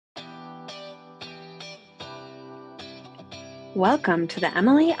Welcome to the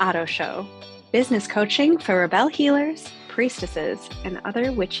Emily Otto Show, business coaching for rebel healers, priestesses, and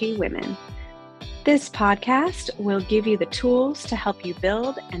other witchy women. This podcast will give you the tools to help you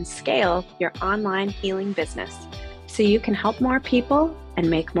build and scale your online healing business so you can help more people and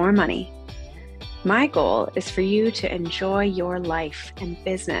make more money. My goal is for you to enjoy your life and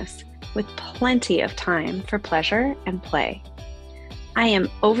business with plenty of time for pleasure and play. I am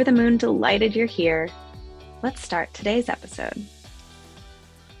over the moon delighted you're here. Let's start today's episode.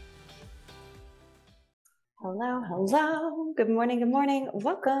 Hello. Good morning.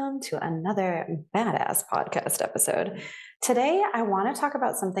 Welcome to another badass podcast episode. Today, I want to talk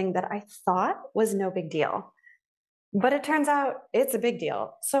about something that I thought was no big deal, but it turns out it's a big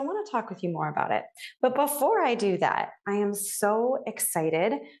deal. So I want to talk with you more about it. But before I do that, I am so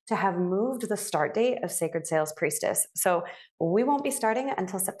excited to have moved the start date of Sacred Sales Priestess. So we won't be starting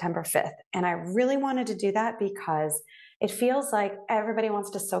until September 5th. And I really wanted to do that because it feels like everybody wants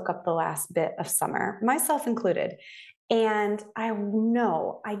to soak up the last bit of summer, myself included. And I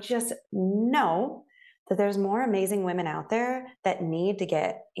just know that there's more amazing women out there that need to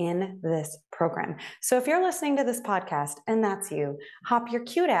get in this program. So if you're listening to this podcast and that's you, hop your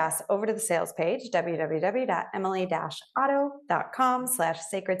cute ass over to the sales page,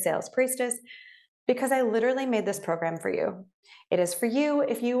 www.emily-otto.com/sacred sales priestess, because I literally made this program for you. It is for you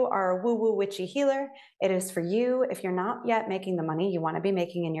if you are a woo-woo witchy healer. It is for you if you're not yet making the money you want to be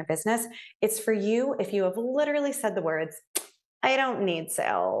making in your business. It's for you if you have literally said the words, I don't need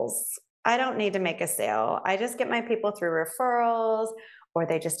sales. I don't need to make a sale. I just get my people through referrals, or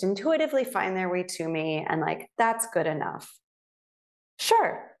they just intuitively find their way to me, and that's good enough.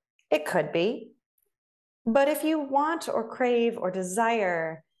 Sure, it could be. But if you want or crave or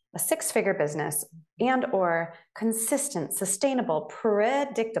desire a six-figure business and or consistent, sustainable,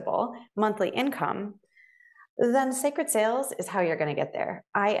 predictable monthly income, then Sacred Sales is how you're going to get there.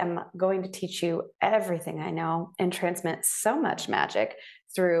 I am going to teach you everything I know and transmit so much magic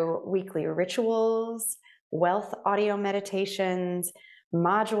through weekly rituals, wealth audio meditations,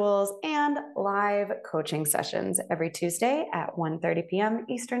 modules, and live coaching sessions every Tuesday at 1:30 p.m.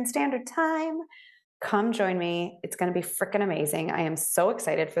 Eastern Standard Time. Come join me. It's going to be freaking amazing. I am so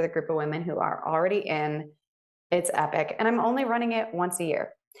excited for the group of women who are already in. It's epic. And I'm only running it once a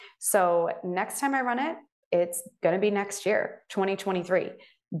year. So next time I run it, it's going to be next year, 2023.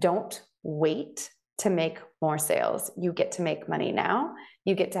 Don't wait to make more sales. You get to make money now.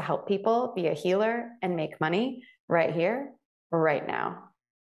 You get to help people be a healer and make money right here, right now.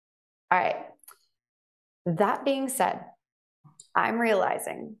 All right. That being said, I'm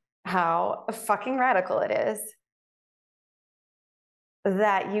realizing how fucking radical it is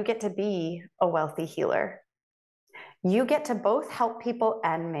that you get to be a wealthy healer. You get to both help people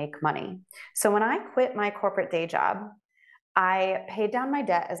and make money. So when I quit my corporate day job, I paid down my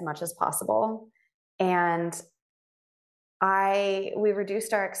debt as much as possible. And we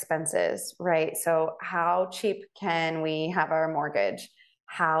reduced our expenses, right? So how cheap can we have our mortgage?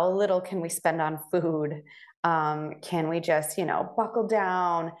 How little can we spend on food? Can we just, buckle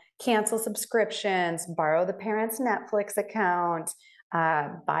down, cancel subscriptions, borrow the parents' Netflix account,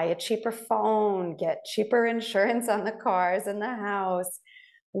 buy a cheaper phone, get cheaper insurance on the cars and the house?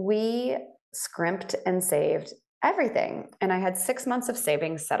 We scrimped and saved everything. And I had 6 months of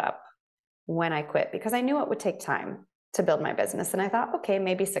savings set up when I quit because I knew it would take time to build my business. And I thought, okay,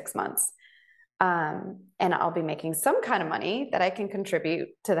 maybe 6 months. And I'll be making some kind of money that I can contribute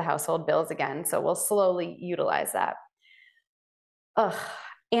to the household bills again. So we'll slowly utilize that.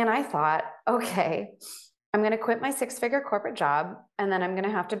 And I thought, okay, I'm going to quit my 6-figure corporate job, and then I'm going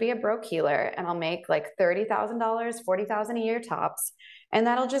to have to be a broke healer, and I'll make $30,000, $40,000 a year tops. And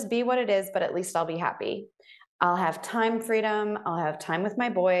that'll just be what it is, but at least I'll be happy. I'll have time freedom. I'll have time with my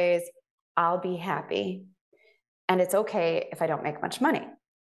boys. I'll be happy. And it's okay if I don't make much money.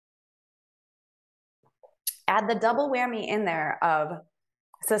 Add the double whammy in there of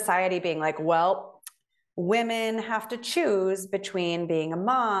society being like, well, women have to choose between being a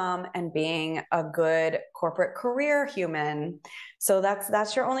mom and being a good corporate career human. So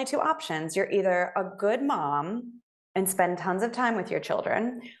that's your only two options. You're either a good mom and spend tons of time with your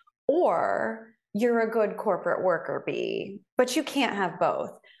children, or you're a good corporate worker bee, but you can't have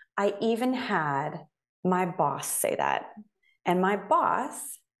both. I even had my boss say that. And my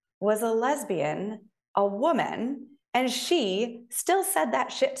boss was a lesbian, a woman, and she still said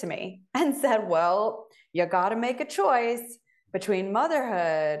that shit to me and said, well, you got to make a choice between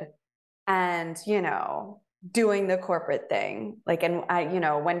motherhood and, doing the corporate thing.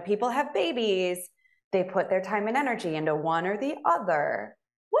 When people have babies, they put their time and energy into one or the other.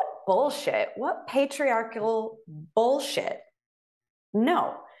 What bullshit. What patriarchal bullshit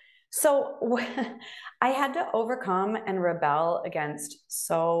No. So I had to overcome and rebel against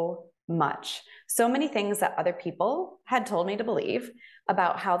so much, so many things that other people had told me to believe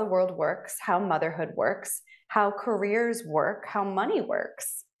about how the world works, how motherhood works, how careers work, how money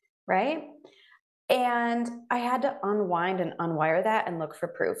works, right? And I had to unwind and unwire that and look for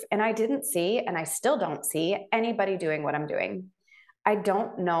proof. And I didn't see, and I still don't see anybody doing what I'm doing. I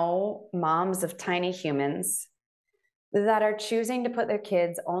don't know moms of tiny humans that are choosing to put their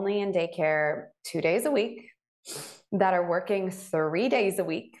kids only in daycare 2 days a week, that are working 3 days a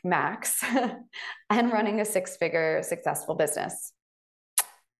week max, and running a six-figure successful business.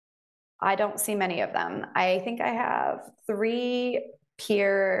 I don't see many of them. I think I have 3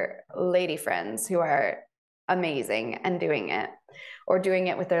 peer lady friends who are amazing and doing it, or doing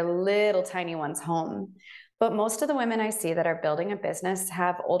it with their little tiny ones home. But most of the women I see that are building a business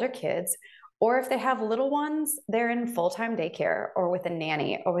have older kids, or if they have little ones, they're in full-time daycare or with a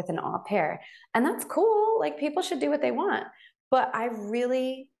nanny or with an au pair. And that's cool. Like, people should do what they want. But I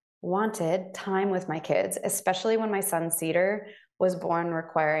really wanted time with my kids, especially when my son Cedar was born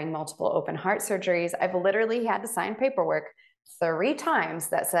requiring multiple open heart surgeries. I've literally had to sign paperwork 3 times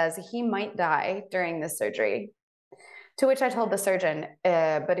that says he might die during this surgery. To which I told the surgeon,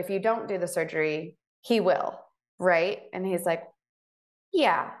 but if you don't do the surgery, he will, right? And he's like,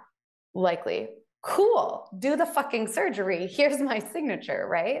 yeah, likely. Cool, do the fucking surgery. Here's my signature,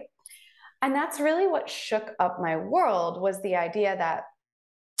 right? And that's really what shook up my world, was the idea that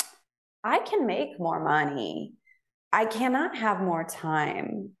I can make more money. I cannot have more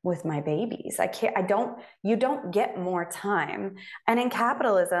time with my babies. You don't get more time. And in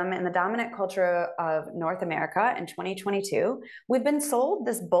capitalism, in the dominant culture of North America in 2022, we've been sold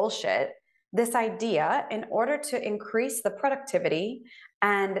this bullshit, this idea, in order to increase the productivity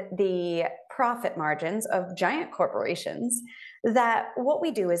and the profit margins of giant corporations, that what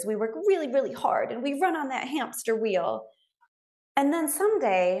we do is we work really, really hard and we run on that hamster wheel. And then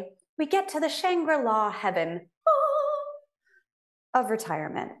someday we get to the Shangri-La heaven of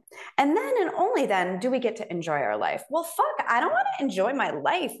retirement. And then and only then do we get to enjoy our life. Well, fuck, I don't want to enjoy my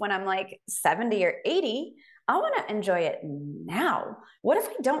life when I'm like 70 or 80. I want to enjoy it now. What if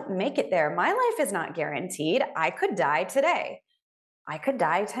I don't make it there? My life is not guaranteed. I could die today. I could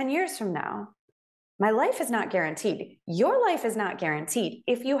die 10 years from now. My life is not guaranteed. Your life is not guaranteed.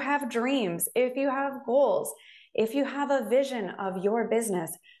 If you have dreams, if you have goals, if you have a vision of your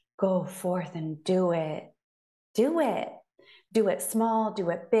business, go forth and do it. Do it. Do it small, do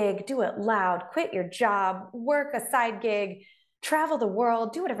it big, do it loud, quit your job, work a side gig, travel the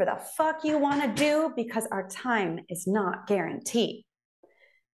world, do whatever the fuck you want to do, because our time is not guaranteed.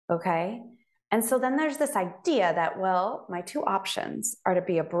 Okay? And so then there's this idea that, well, my 2 options are to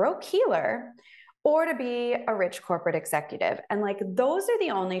be a broke healer or to be a rich corporate executive. And like, those are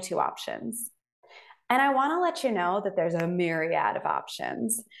the only 2 options. And I want to let you know that there's a myriad of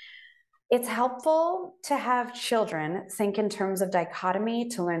options. It's helpful to have children think in terms of dichotomy,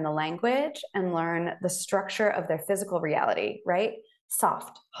 to learn the language and learn the structure of their physical reality, right?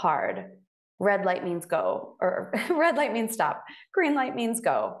 Soft, hard. Red light means go, or red light means stop. Green light means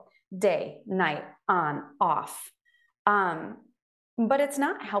go. Day, night, on, off. But it's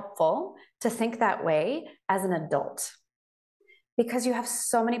not helpful to think that way as an adult, because you have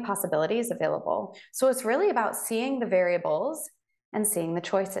so many possibilities available. So it's really about seeing the variables and seeing the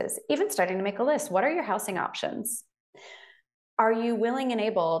choices, even starting to make a list. What are your housing options? Are you willing and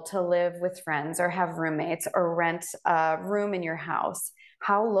able to live with friends or have roommates or rent a room in your house?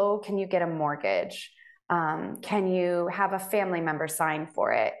 How low can you get a mortgage? Can you have a family member sign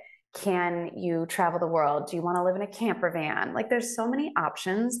for it? Can you travel the world? Do you want to live in a camper van? Like, there's so many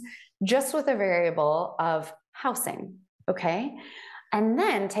options just with a variable of housing, okay? And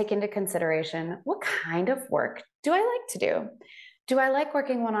then take into consideration, what kind of work do I like to do? Do I like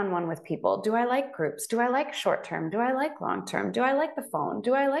working one-on-one with people? Do I like groups? Do I like short-term? Do I like long-term? Do I like the phone?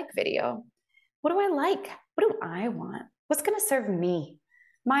 Do I like video? What do I like? What do I want? What's going to serve me,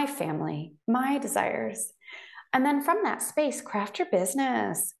 my family, my desires? And then from that space, craft your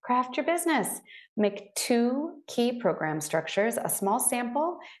business. Craft your business. Make 2 key program structures, a small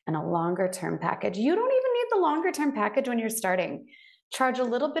sample and a longer-term package. You don't even need the longer-term package when you're starting. Charge a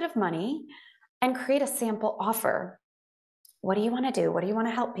little bit of money and create a sample offer. What do you want to do? What do you want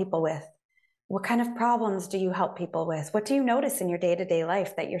to help people with? What kind of problems do you help people with? What do you notice in your day-to-day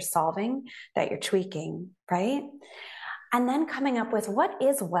life that you're solving, that you're tweaking, right? And then coming up with, what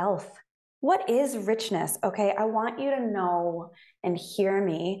is wealth? What is richness? Okay, I want you to know and hear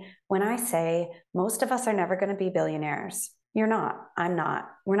me when I say most of us are never going to be billionaires. You're not. I'm not.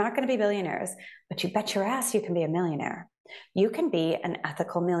 We're not going to be billionaires, but you bet your ass you can be a millionaire. You can be an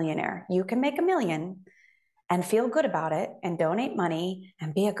ethical millionaire. You can make $1 million and feel good about it and donate money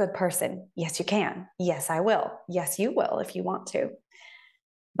and be a good person. Yes, you can. Yes, I will. Yes, you will if you want to.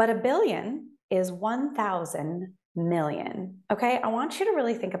 But $1 billion is 1,000 million. Okay, I want you to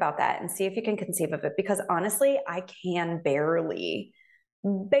really think about that and see if you can conceive of it, because honestly, I can barely,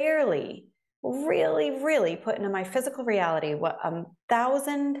 really put into my physical reality what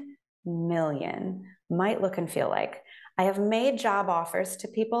 1,000 million might look and feel like. I have made job offers to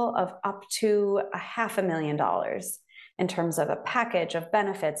people of up to $500,000 in terms of a package of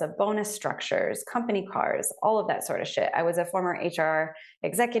benefits, of bonus structures, company cars, all of that sort of shit. I was a former HR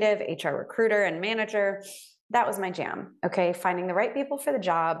executive, HR recruiter, and manager. That was my jam, okay? Finding the right people for the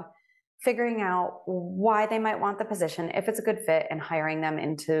job, figuring out why they might want the position, if it's a good fit, and hiring them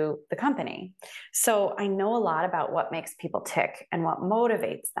into the company. So I know a lot about what makes people tick and what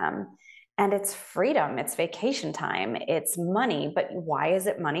motivates them. And it's freedom, it's vacation time, it's money. But why is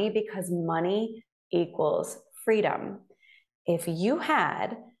it money? Because money equals freedom. If you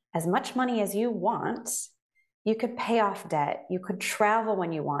had as much money as you want, you could pay off debt, you could travel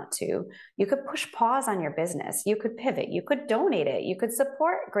when you want to, you could push pause on your business, you could pivot, you could donate it, you could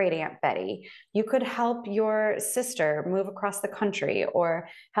support great Aunt Betty, you could help your sister move across the country, or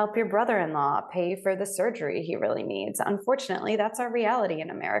help your brother-in-law pay for the surgery he really needs. Unfortunately, that's our reality in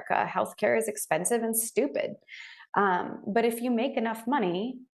America. Healthcare is expensive and stupid. But if you make enough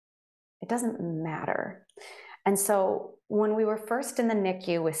money, it doesn't matter. And so when we were first in the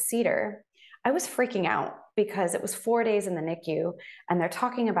NICU with Cedar, I was freaking out because it was 4 days in the NICU and they're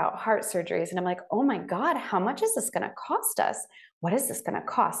talking about heart surgeries. And I'm like, oh my God, how much is this going to cost us? What is this going to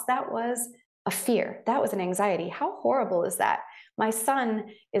cost? That was a fear. That was an anxiety. How horrible is that? My son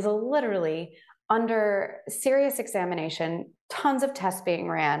is literally under serious examination, tons of tests being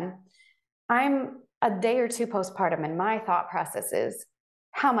ran. I'm a day or two postpartum and my thought process is,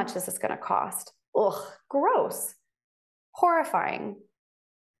 how much is this going to cost? Ugh, gross, horrifying.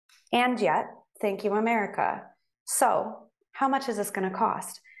 And yet, thank you, America. So how much is this going to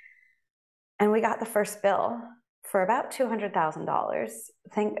cost? And we got the first bill for about $200,000.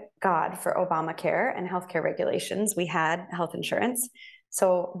 Thank God for Obamacare and healthcare regulations. We had health insurance.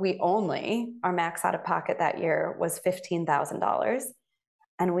 So our max out of pocket that year was $15,000.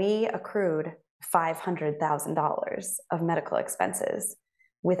 And we accrued $500,000 of medical expenses.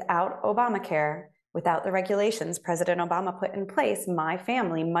 Without Obamacare, without the regulations President Obama put in place, my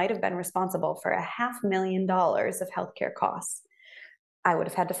family might have been responsible for $500,000 of healthcare costs. I would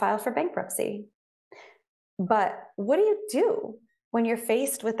have had to file for bankruptcy. But what do you do when you're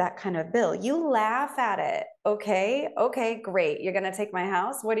faced with that kind of bill? You laugh at it. Okay, great. You're going to take my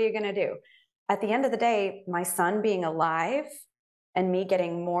house? What are you going to do? At the end of the day, my son being alive and me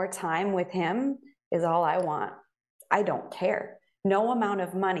getting more time with him is all I want. I don't care. No amount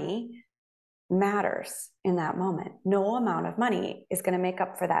of money matters in that moment. No amount of money is going to make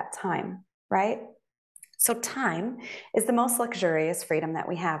up for that time, right? So time is the most luxurious freedom that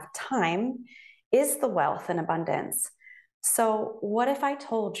we have. Time is the wealth and abundance. So what if I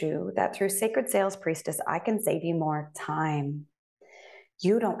told you that through Sacred Sales Priestess, I can save you more time?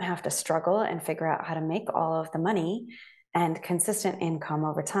 You don't have to struggle and figure out how to make all of the money and consistent income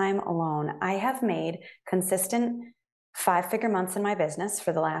over time alone. I have made consistent 5-figure months in my business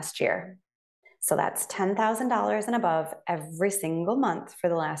for the last year. So that's $10,000 and above every single month for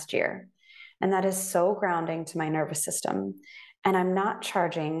the last year. And that is so grounding to my nervous system. And I'm not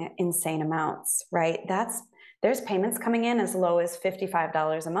charging insane amounts, right? There's payments coming in as low as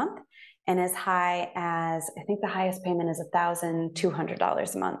 $55 a month and as high as, I think the highest payment is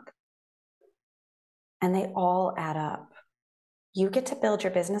 $1,200 a month. And they all add up. You get to build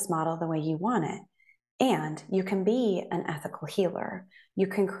your business model the way you want it. And you can be an ethical healer. You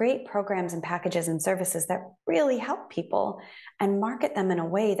can create programs and packages and services that really help people and market them in a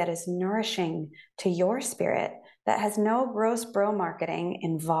way that is nourishing to your spirit, that has no gross bro marketing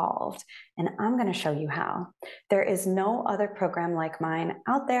involved. And I'm going to show you how. There is no other program like mine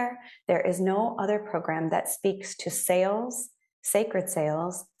out there. There is no other program that speaks to sales, sacred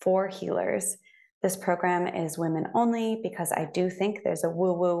sales for healers. This program is women only because I do think there's a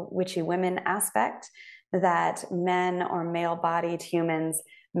woo-woo witchy women aspect that men or male-bodied humans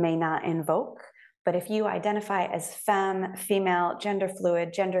may not invoke. But if you identify as femme, female, gender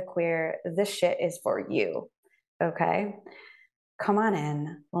fluid, genderqueer, this shit is for you, okay? Come on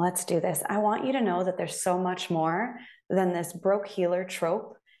in, let's do this. I want you to know that there's so much more than this broke healer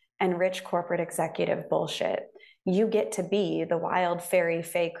trope and rich corporate executive bullshit. You get to be the wild fairy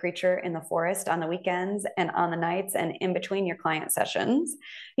fae creature in the forest on the weekends and on the nights and in between your client sessions.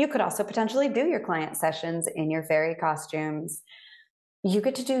 You could also potentially do your client sessions in your fairy costumes. You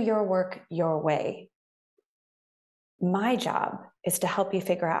get to do your work your way. My job is to help you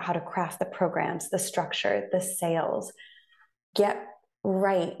figure out how to craft the programs, the structure, the sales, get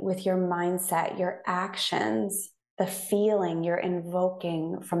right with your mindset, your actions, the feeling you're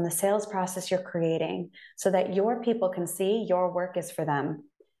invoking from the sales process you're creating so that your people can see your work is for them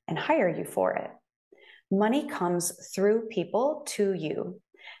and hire you for it. Money comes through people to you.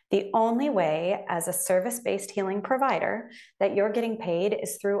 The only way as a service-based healing provider that you're getting paid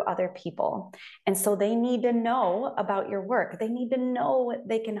is through other people. And so they need to know about your work. They need to know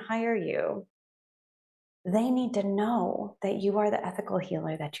they can hire you. They need to know that you are the ethical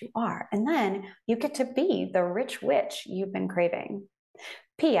healer that you are. And then you get to be the rich witch you've been craving.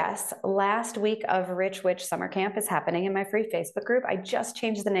 P.S. Last week of Rich Witch Summer Camp is happening in my free Facebook group. I just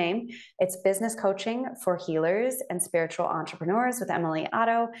changed the name. It's Business Coaching for Healers and Spiritual Entrepreneurs with Emily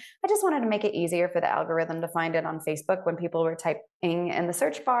Otto. I just wanted to make it easier for the algorithm to find it on Facebook when people were typing in the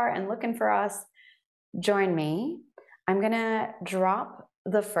search bar and looking for us. Join me. I'm going to drop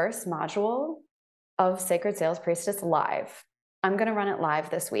the first module of Sacred Sales Priestess live. I'm going to run it live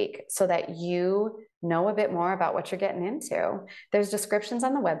this week so that you know a bit more about what you're getting into. There's descriptions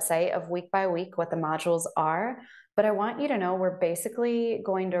on the website of week by week what the modules are, but I want you to know we're basically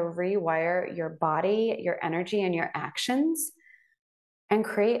going to rewire your body, your energy, and your actions and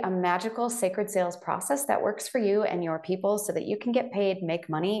create a magical sacred sales process that works for you and your people so that you can get paid, make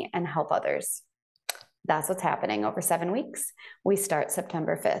money, and help others. That's what's happening over 7 weeks. We start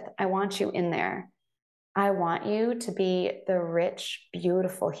September 5th. I want you in there. I want you to be the rich,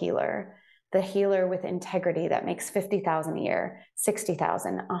 beautiful healer, the healer with integrity that makes $50,000 a year,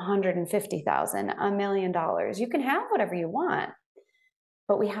 $60,000, $150,000, $1 million. You can have whatever you want,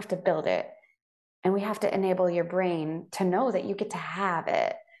 but we have to build it. And we have to enable your brain to know that you get to have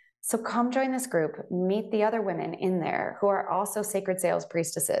it. So come join this group, meet the other women in there who are also sacred sales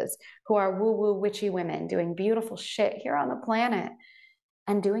priestesses, who are woo-woo witchy women doing beautiful shit here on the planet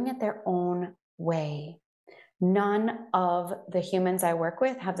and doing it their own way. None of the humans I work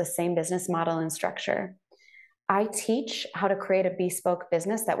with have the same business model and structure. I teach how to create a bespoke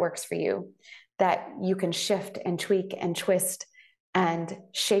business that works for you, that you can shift and tweak and twist and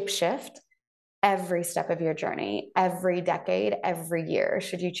shape shift every step of your journey, every decade, every year,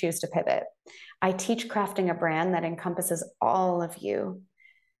 should you choose to pivot. I teach crafting a brand that encompasses all of you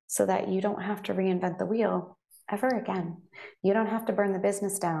so that you don't have to reinvent the wheel ever again. You don't have to burn the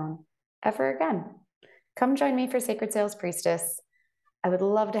business down ever again. Come join me for Sacred Sales Priestess. I would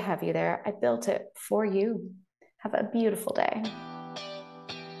love to have you there. I built it for you. Have a beautiful day.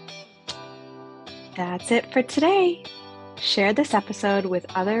 That's it for today. Share this episode with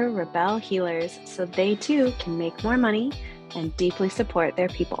other Rebel healers so they too can make more money and deeply support their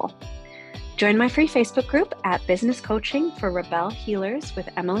people. Join my free Facebook group at Business Coaching for Rebel Healers with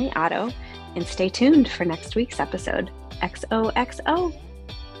Emily Otto and stay tuned for next week's episode. XOXO.